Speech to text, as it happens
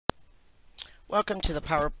Welcome to the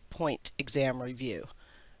PowerPoint exam review.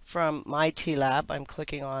 From my TLab, I'm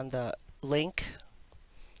clicking on the link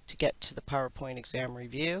to get to the PowerPoint exam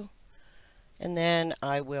review, and then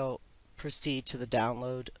I will proceed to the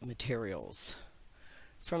download materials.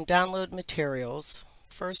 From download materials,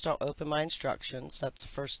 first I'll open my instructions. That's the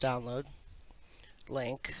first download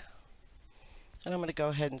link. And I'm going to go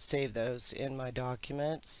ahead and save those in my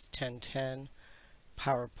documents, 1010,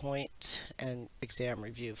 PowerPoint, and exam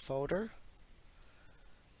review folder.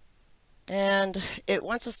 And it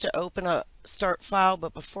wants us to open a start file,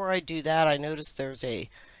 but before I do that, I notice there's a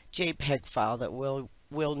JPEG file that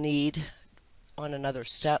we'll need on another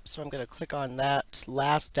step. So I'm going to click on that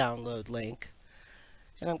last download link,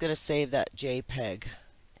 and I'm going to save that JPEG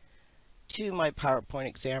to my PowerPoint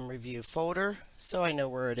exam review folder so I know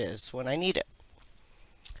where it is when I need it.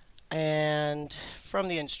 And from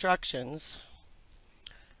the instructions,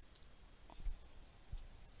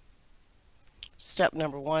 step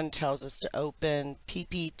number 1 tells us to open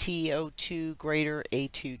PPT02 Greater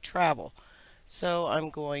A2 Travel. So I'm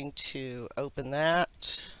going to open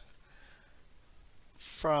that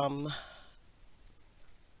from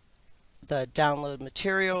the download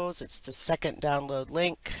materials. It's the second download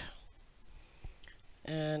link.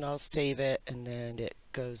 And I'll save it, and then it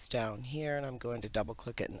goes down here, and I'm going to double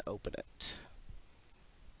click it and open it.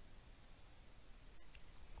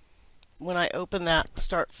 When I open that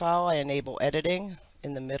start file, I enable editing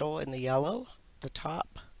in the middle in the yellow, the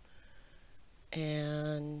top,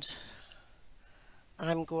 and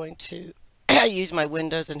I'm going to use my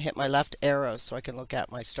Windows and hit my left arrow so I can look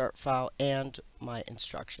at my start file and my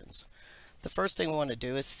instructions. The first thing we want to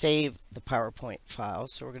do is save the PowerPoint file,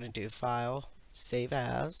 so we're going to do File, Save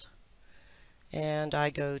As, and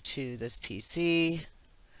I go to this PC.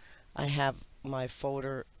 I have my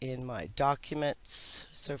folder in my documents,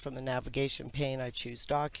 so from the navigation pane I choose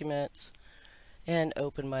documents and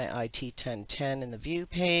open my IT 1010 in the view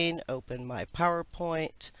pane, open my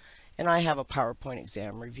PowerPoint, and I have a PowerPoint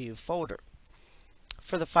exam review folder.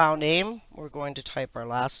 For the file name, we're going to type our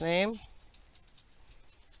last name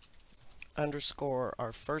underscore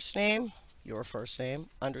our first name, your first name,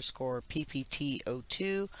 underscore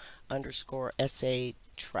PPT02 underscore SA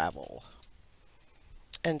travel,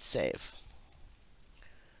 and save.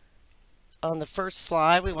 On the first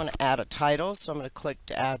slide, we want to add a title, so I'm going to click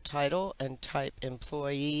to add title and type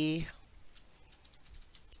employee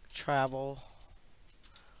travel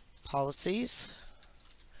policies.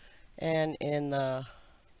 And in the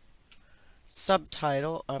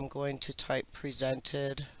subtitle, I'm going to type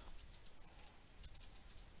presented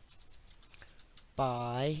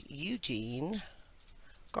by Eugene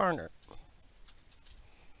Garner.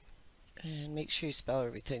 And make sure you spell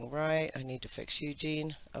everything right. I need to fix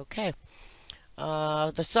Eugene. Okay.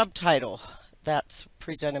 The subtitle that's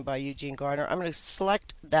presented by Eugene Garner, I'm going to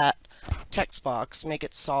select that text box, make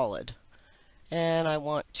it solid, and I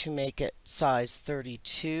want to make it size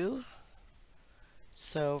 32.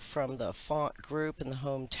 So from the font group in the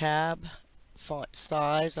home tab, font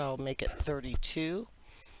size, I'll make it 32.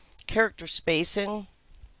 Character spacing,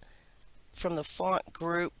 from the font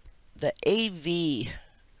group, the AV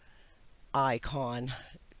icon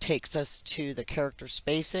takes us to the character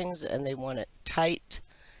spacings, and they want it tight.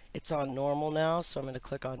 It's on normal now, so I'm going to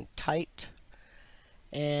click on tight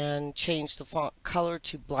and change the font color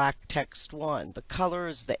to black text 1. The color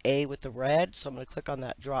is the A with the red, so I'm going to click on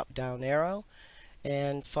that drop down arrow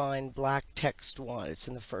and find black text 1. It's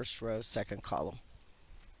in the first row, second column.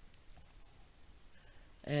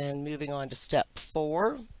 And moving on to step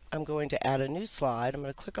 4, I'm going to add a new slide. I'm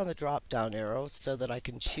going to click on the drop down arrow so that I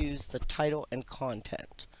can choose the title and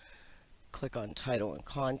content. Click on title and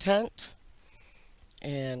content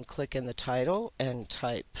and click in the title and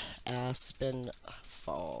type Aspen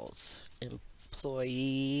Falls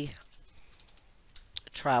employee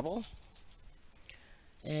travel.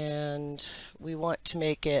 And we want to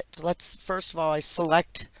make it, let's first of all, I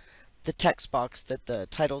select the text box that the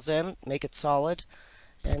title's in, make it solid.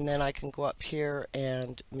 And then I can go up here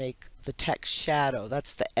and make the text shadow.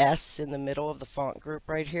 That's the S in the middle of the font group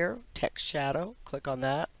right here. Text shadow. Click on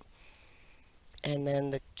that. And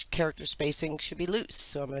then the character spacing should be loose.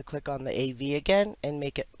 So I'm going to click on the AV again and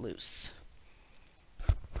make it loose.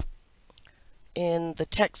 In the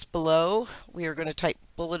text below, we are going to type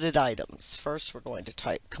bulleted items. First, we're going to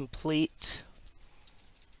type complete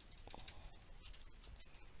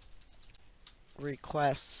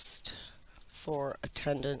request for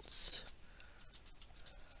attendance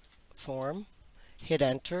form. Hit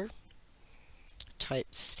enter. Type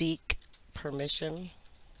seek permission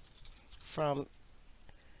from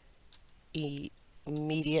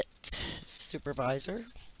immediate supervisor,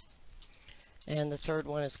 And the third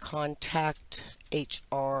one is contact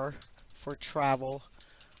HR for travel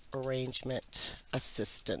arrangement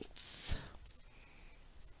assistance.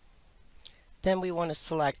 Then we want to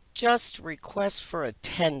select just request for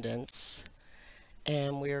attendance,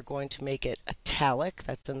 and we are going to make it italic.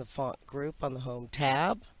 That's in the font group on the home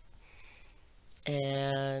tab.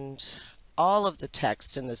 And all of the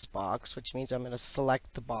text in this box, which means I'm going to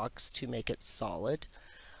select the box to make it solid.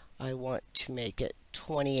 I want to make it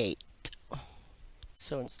 28.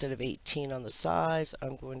 So instead of 18 on the size,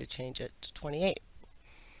 I'm going to change it to 28.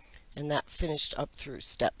 And that finished up through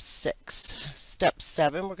step 6. Step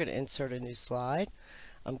 7, we're going to insert a new slide.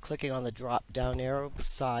 I'm clicking on the drop down arrow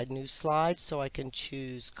beside new slide so I can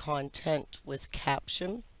choose content with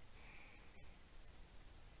caption.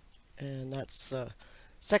 And that's the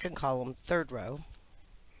second column, third row.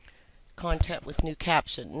 Content with new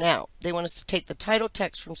caption. Now, they want us to take the title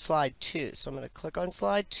text from slide 2. So I'm going to click on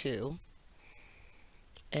slide 2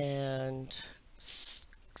 and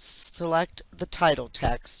select the title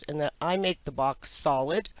text, and that I make the box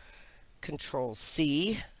solid. Control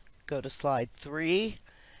C, go to slide 3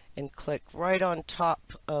 and click right on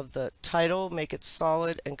top of the title, make it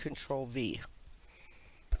solid, and Control V.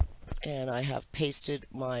 And I have pasted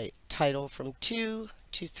my title from 2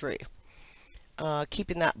 to 3.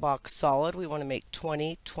 Keeping that box solid, we want to make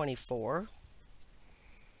 2024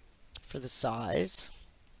 for the size.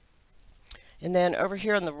 And then over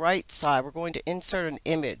here on the right side, we're going to insert an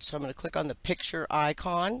image. So I'm going to click on the picture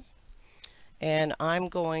icon, and I'm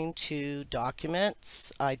going to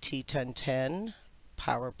Documents, IT 1010,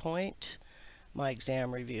 PowerPoint, my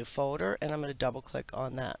exam review folder, and I'm going to double click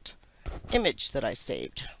on that image that I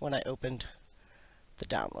saved when I opened the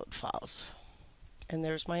download files. And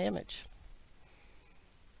there's my image.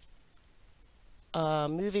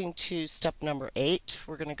 Moving to step number 8,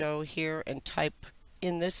 we're going to go here and type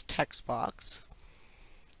in this text box.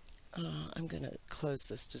 I'm going to close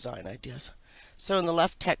this design ideas. So in the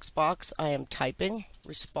left text box, I am typing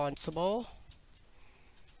responsible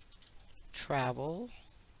travel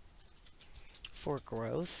for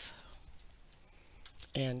growth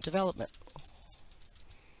and development.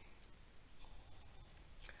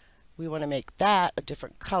 We want to make that a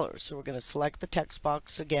different color. So we're going to select the text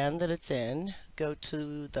box again that it's in, go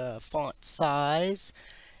to the font size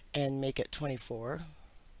and make it 24,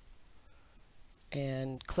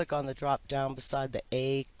 and click on the drop down beside the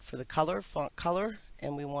A for the color, font color,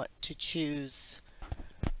 and we want to choose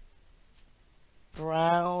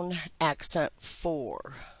brown accent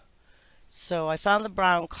 4. So I found the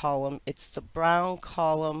brown column. It's the brown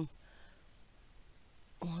column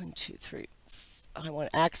 1, 2, 3. I want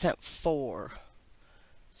accent 4.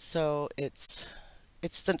 So it's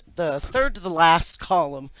the third to the last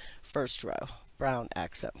column, first row, brown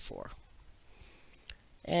accent 4.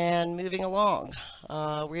 And moving along,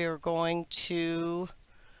 we are going to,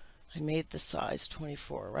 I made the size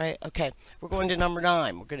 24, right? Okay, we're going to number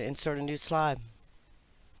 9. We're going to insert a new slide.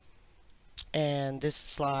 And this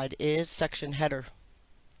slide is section header.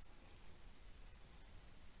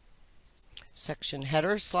 Section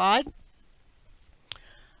header slide.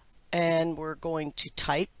 And we're going to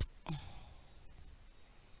type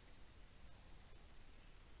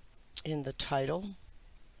in the title,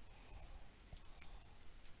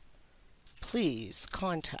 please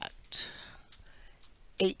contact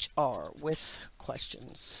HR with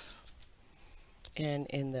questions. And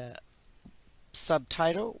in the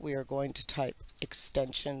subtitle, we are going to type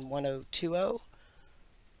extension 1020.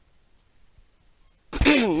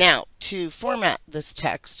 Now, to format this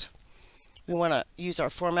text, we want to use our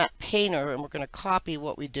format painter, and we're going to copy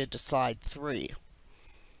what we did to slide 3.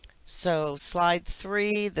 So slide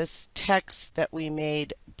 3, this text that we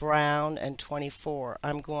made brown and 24,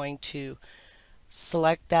 I'm going to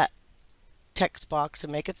select that text box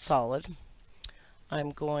and make it solid.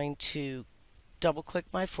 I'm going to double click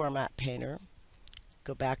my format painter,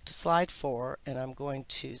 go back to slide 4, and I'm going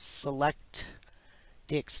to select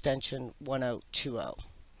the extension 1020.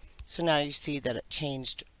 So now you see that it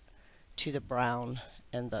changed to the brown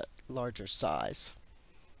and the larger size.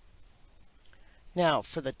 Now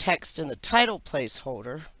for the text in the title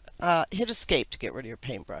placeholder, hit escape to get rid of your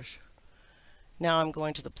paintbrush. Now I'm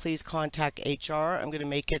going to the please contact HR. I'm going to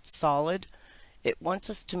make it solid. It wants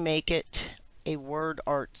us to make it a word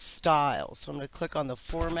art style. So I'm going to click on the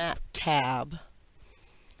format tab,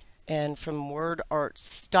 and from word art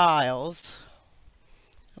styles,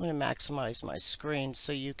 I'm going to maximize my screen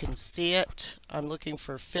so you can see it. I'm looking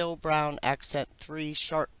for Fill Brown Accent 3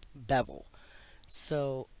 Sharp Bevel.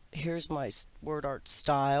 So here's my word art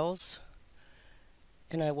styles,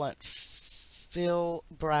 and I want Fill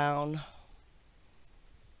Brown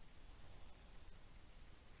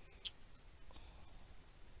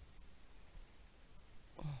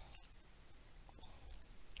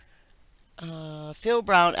Fill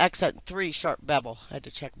brown accent 3 sharp bevel. I had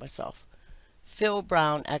to check myself. Fill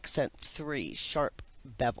brown accent 3 sharp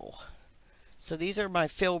bevel. So these are my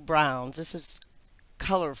fill browns. This is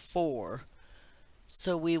color 4.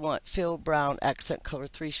 So we want fill brown accent color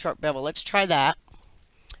 3 sharp bevel. Let's try that.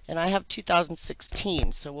 And I have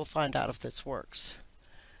 2016, so we'll find out if this works.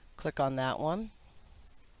 Click on that one.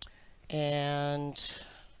 And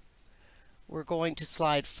we're going to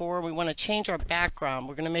slide 4. We want to change our background.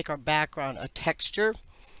 We're going to make our background a texture.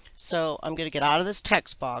 So I'm going to get out of this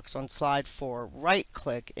text box on slide 4. Right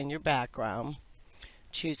click in your background.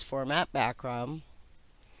 Choose Format Background.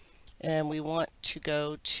 And we want to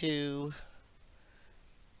go to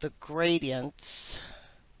the gradients.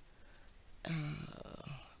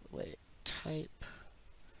 Type.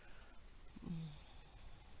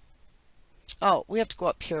 Oh, we have to go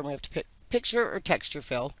up here and we have to pick picture or texture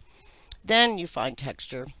fill. Then you find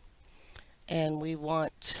texture. And we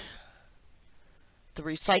want the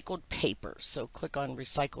recycled paper. So click on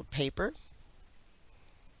recycled paper.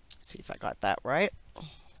 See if I got that right.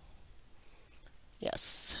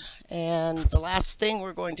 Yes. And the last thing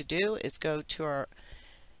we're going to do is go to our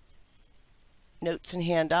notes and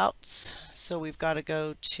handouts. So we've got to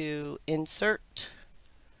go to insert,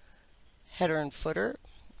 header and footer,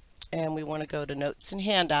 and we want to go to notes and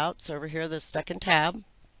handouts over here, the second tab.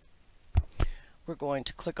 We're going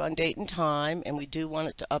to click on date and time, and we do want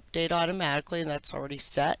it to update automatically, and that's already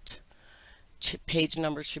set. Page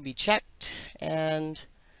numbers should be checked, and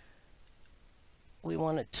we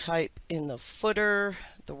want to type in the footer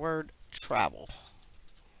the word travel.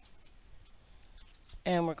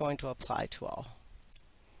 And we're going to apply to all.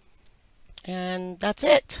 And that's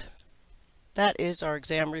it. That is our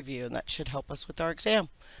exam review, and that should help us with our exam.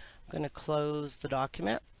 I'm going to close the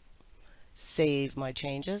document, save my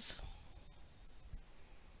changes.